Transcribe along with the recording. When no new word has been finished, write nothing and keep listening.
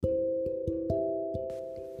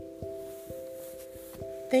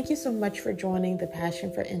Thank you so much for joining the Passion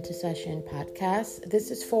for Intercession podcast.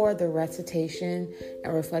 This is for the recitation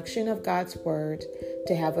and reflection of God's Word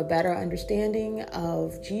to have a better understanding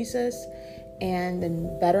of Jesus and a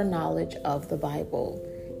better knowledge of the Bible.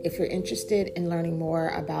 If you're interested in learning more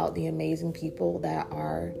about the amazing people that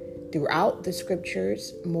are throughout the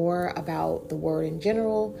scriptures, more about the Word in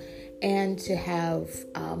general, and to have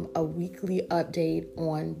a weekly update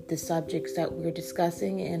on the subjects that we're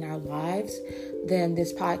discussing in our lives, then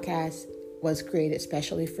this podcast was created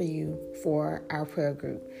especially for you for our prayer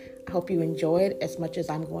group. I hope you enjoy it as much as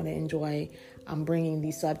I'm going to enjoy bringing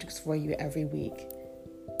these subjects for you every week.